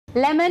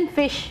Lemon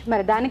fish.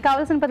 మరి దానికి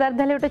కావాల్సిన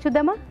పదార్థాలు ఏమిటో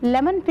చూద్దామా.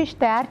 లెమన్ ఫిష్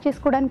తయారు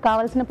చేసుకోవడానికి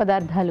కావాల్సిన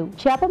పదార్థాలు: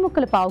 చేప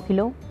ముక్కలు 1/2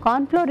 కిలో,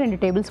 కార్న్ ఫ్లోర్ 2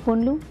 టేబుల్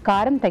స్పూన్లు,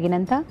 కారం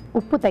తగినంత,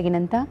 ఉప్పు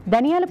తగినంత,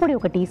 ధనియాల పొడి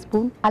 1 టీ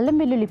స్పూన్, అల్లం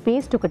వెల్లుల్లి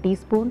పేస్ట్ 1 టీ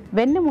స్పూన్,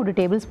 వెన్న 3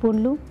 టేబుల్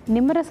స్పూన్లు,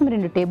 నిమ్మరసం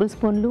 2 టేబుల్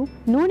స్పూన్లు,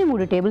 నూనె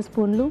 3 టేబుల్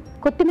స్పూన్లు,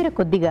 కొత్తిమీర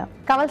కొద్దిగా.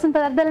 కావాల్సిన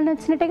పదార్థాలన్నీ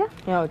వచ్చినట్టుగా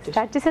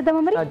స్టార్ట్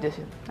చేసేద్దామా మరి.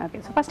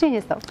 ఓకే, సో ఫస్ట్ ఏం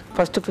చేస్తావు?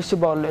 ఫస్ట్ ఫిష్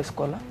బౌల్లో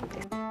వేసుకోవాలా.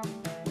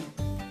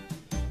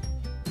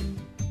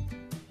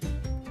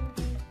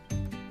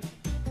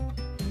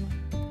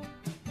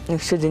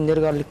 నెక్స్ట్ జింజర్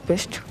గార్లిక్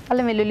పేస్ట్,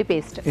 అల్లం వెల్లుల్లి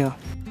పేస్ట్,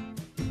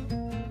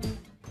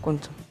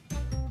 కొంచెం.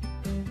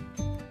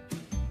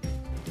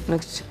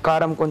 నెక్స్ట్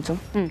కారం కొంచెం,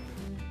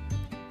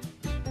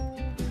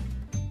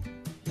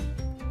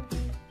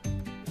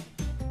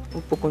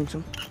 ఉప్పు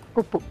కొంచెం,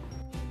 ఉప్పు,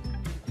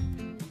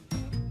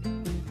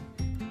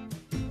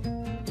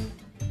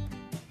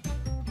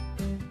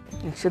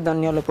 నెక్స్ట్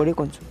ధనియాల పొడి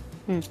కొంచెం.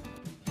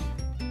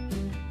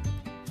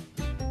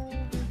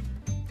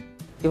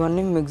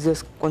 ఇవన్నీ మిక్స్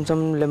చేసి కొంచెం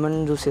లెమన్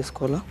జ్యూస్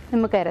వేసుకోవాలా,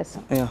 నిమ్మకాయ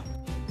రసం.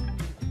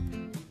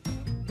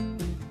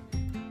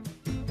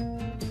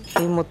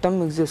 ఇవి మొత్తం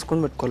మిక్స్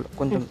చేసుకొని పెట్టుకోవాలి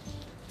కొంచెం.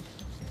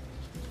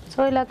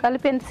 సో ఇలా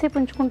కలిపి ఎంతసేపు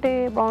ఉంచుకుంటే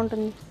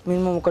బాగుంటుంది?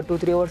 మినిమం ఒక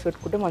 2-3 అవర్స్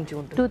పెట్టుకుంటే మంచిగా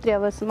ఉంటుంది. 2-3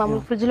 అవర్స్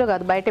మామూలు ఫ్రిడ్జ్లో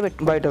కాదు, బయట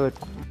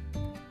పెట్టుకో.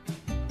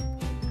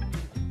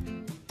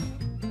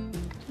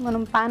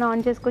 మనం పాన్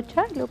ఆన్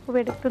చేసుకోవచ్చా? లోపు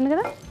పెట్టుకుంది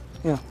కదా.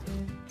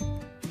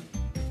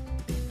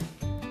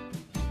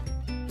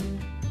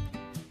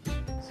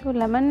 సో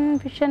లెమన్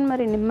ఫిష్ అని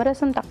మరి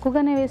నిమ్మరసం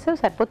తక్కువగానే వేసావు,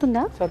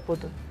 సరిపోతుందా?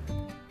 సరిపోతుంది.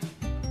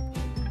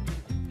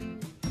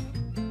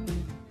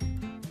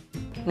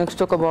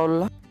 నెక్స్ట్ ఒక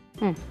బౌల్లో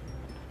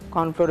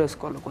కార్న్ ఫ్లోర్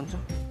వేసుకోవాలి కొంచెం,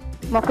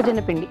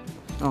 మొక్కజొన్న పిండి,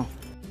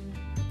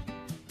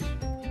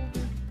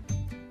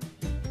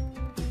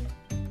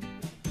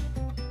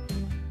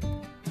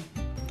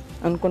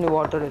 అండ్ కొన్ని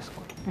వాటర్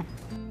వేసుకోవాలి.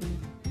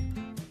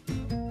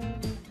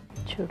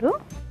 చూడు,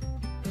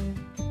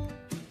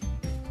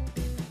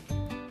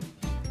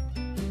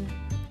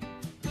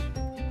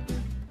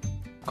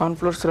 కార్న్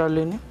ఫ్లోర్స్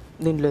రాలిని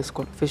దీంట్లో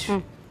వేసుకోవాలి ఫిష్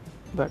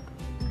బట్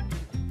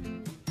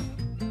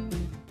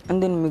అండ్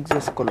దీన్ని మిక్స్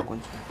చేసుకోవాలి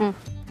కొంచెం.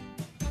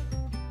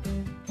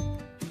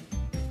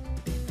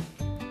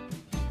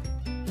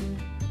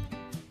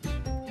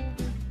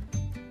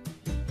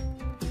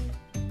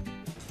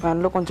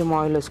 ప్యాన్లో కొంచెం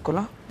ఆయిల్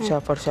వేసుకోవాలా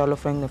for shallow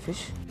frying the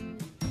fish.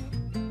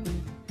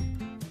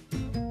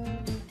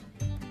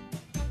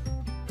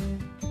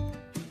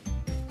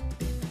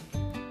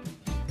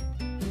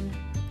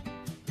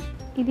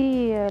 ఇది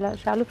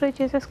షాలో ఫ్రై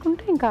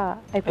చేసేసుకుంటే ఇంకా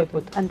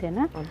అయిపోతుంది,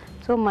 అంతేనా?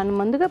 సో మనం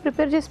ముందుగా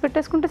ప్రిపేర్ చేసి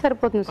పెట్టేసుకుంటే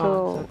సరిపోతుంది. సో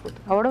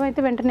అవడం అయితే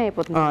వెంటనే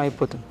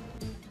అయిపోతుంది.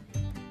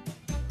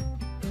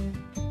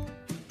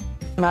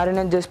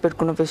 మ్యారినేట్ చేసి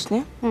పెట్టుకున్న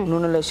ఫిష్ని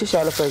నూనెలో వేసి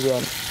షాలో ఫ్రై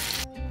చేయాలి.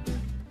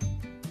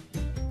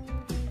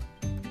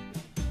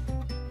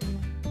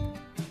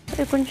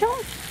 కొంచెం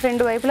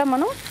 2 వైపులా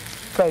మనం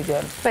ఫ్రై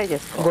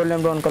చేసుకోవాలి.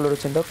 గోల్డెన్ బ్రౌన్ కలర్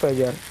వచ్చేంత ఫ్రై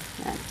చేయాలి.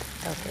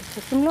 ఓకే,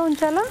 సిమ్లో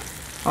ఉంచాలా?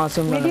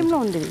 మీడియంలో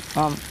ఉంది,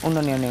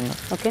 ఉండని.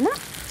 ఓకేనా?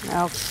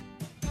 ఓకే.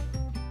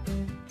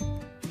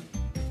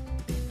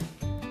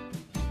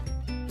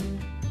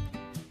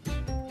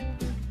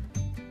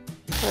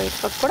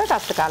 కూడా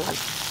కాస్త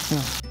కాలాలి.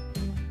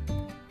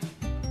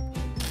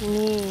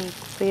 నీ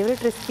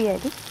ఫేవరెట్ రెసిపీ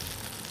అది?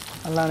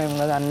 అలానేం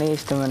కదా, అన్నీ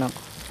ఇష్టమే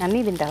నాకు. అన్నీ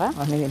తింటావా?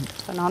 అన్నీ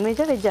తింటా. నాన్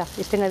వెజా వెజ్జా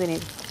ఇష్టంగా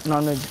తినేది?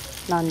 Non veg.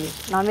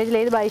 నాన్ వెజ్లో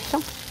ఏది బాగా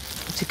ఇష్టం?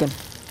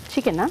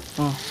 చికెనా?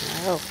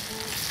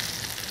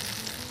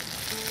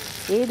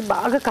 ఏది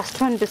బాగా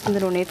కష్టం అనిపిస్తుంది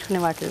నువ్వు నేర్చుకునే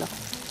వాటిల్లో?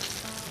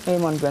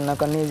 ఏమనిపోయింది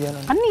నాకు,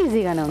 అన్నీ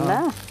ఈజీగానే ఉందా?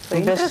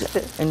 ఇంట్రెస్ట్.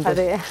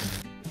 అదే,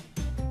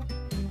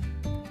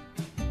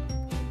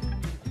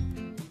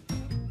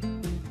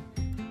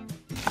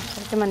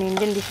 అయితే మన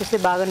ఇండియన్ డిషెస్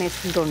బాగా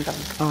నేర్చుకుంటూ ఉంటాం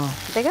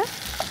అంతేగా?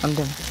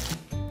 అంతే.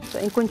 సో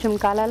ఇంకొంచెం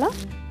కాలాలా?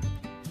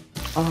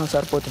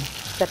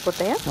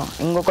 సరిపోతాయా?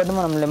 ఇంకొకటి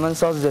మనం లెమన్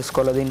సాస్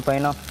చేసుకోవాలి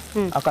దీనిపైన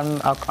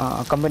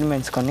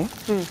అకంపెనిమెంట్స్ కానీ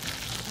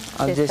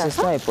అది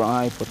చేసేస్తే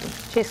అయిపోతుంది.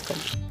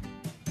 చేసుకోండి.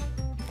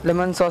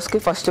 లెమన్ సాస్కి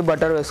ఫస్ట్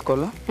బటర్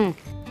వేసుకోవాలి.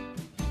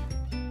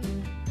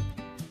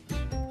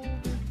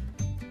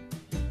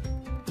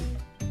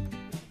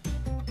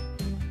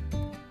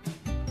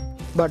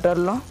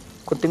 బటర్లో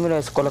కొత్తిమీర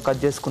వేసుకోవాలి,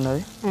 కట్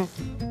చేసుకున్నది.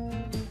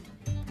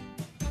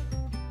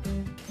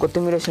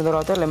 కొత్తిమీర వేసిన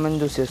తర్వాత లెమన్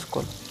జ్యూస్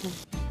వేసుకోవాలి.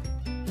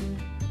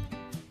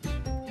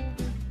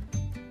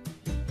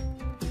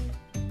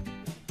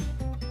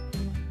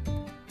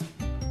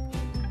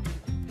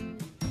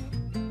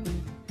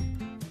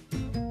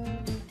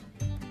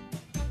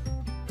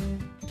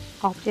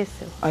 ఆఫ్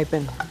చేస్తావు?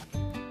 అయిపోయింది.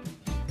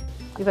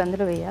 ఇవి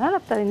అందులో వేయాలా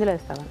లేకపోతే ఇందులో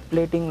వేస్తావా?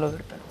 ప్లేటింగ్లో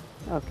పెడతాను.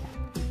 ఓకే.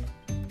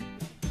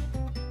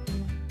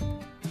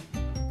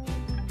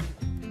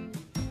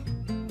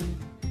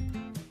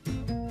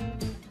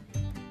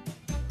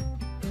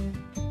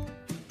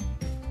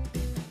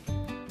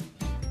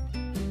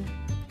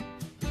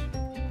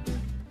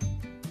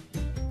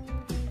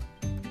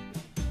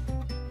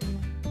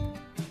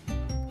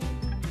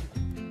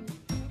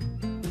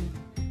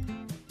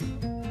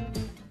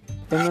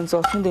 లెమన్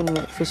సాస్ని దీని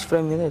మీద ఫిష్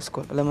ఫ్రై మీద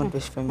వేసుకోవాలి. లెమన్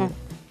ఫిష్ ఫ్రై మీద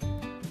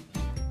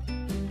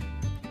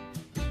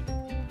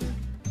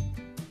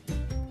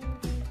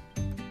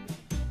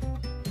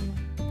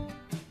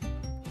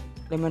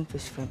lemon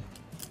fish fry.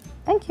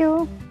 Thank you.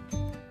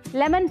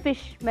 Lemon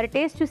fish మరి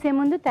టేస్ట్ చూసే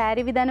ముందు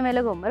తయారీ విధానం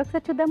ఎలాగో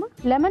మరొకసారి చూద్దామా.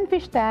 లెమన్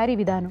ఫిష్ తయారీ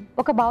విధానం: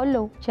 ఒక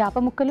బౌల్లో చేప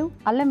ముక్కలు,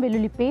 అల్లం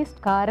వెల్లుల్లి పేస్ట్,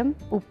 కారం,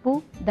 ఉప్పు,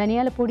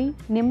 ధనియాల పొడి,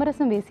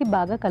 నిమ్మరసం వేసి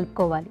బాగా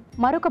కలుపుకోవాలి.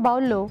 మరొక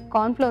బౌల్లో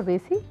కార్న్ఫ్లోర్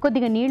వేసి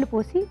కొద్దిగా నీళ్లు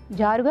పోసి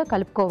జారుగా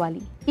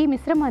కలుపుకోవాలి. ఈ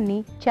మిశ్రమాన్ని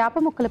చేప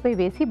ముక్కలపై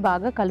వేసి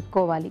బాగా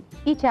కలుపుకోవాలి.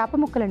 ఈ చేప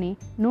ముక్కలని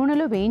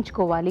నూనెలో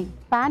వేయించుకోవాలి.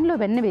 పాన్ లో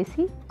వెన్న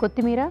వేసి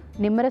కొత్తిమీర,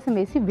 నిమ్మరసం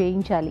వేసి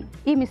వేయించాలి.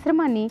 ఈ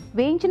మిశ్రమాన్ని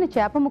వేయించిన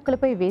చేప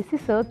ముక్కలపై వేసి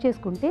సర్వ్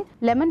చేసుకుంటే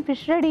లెమన్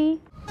ఫిష్ రెడీ.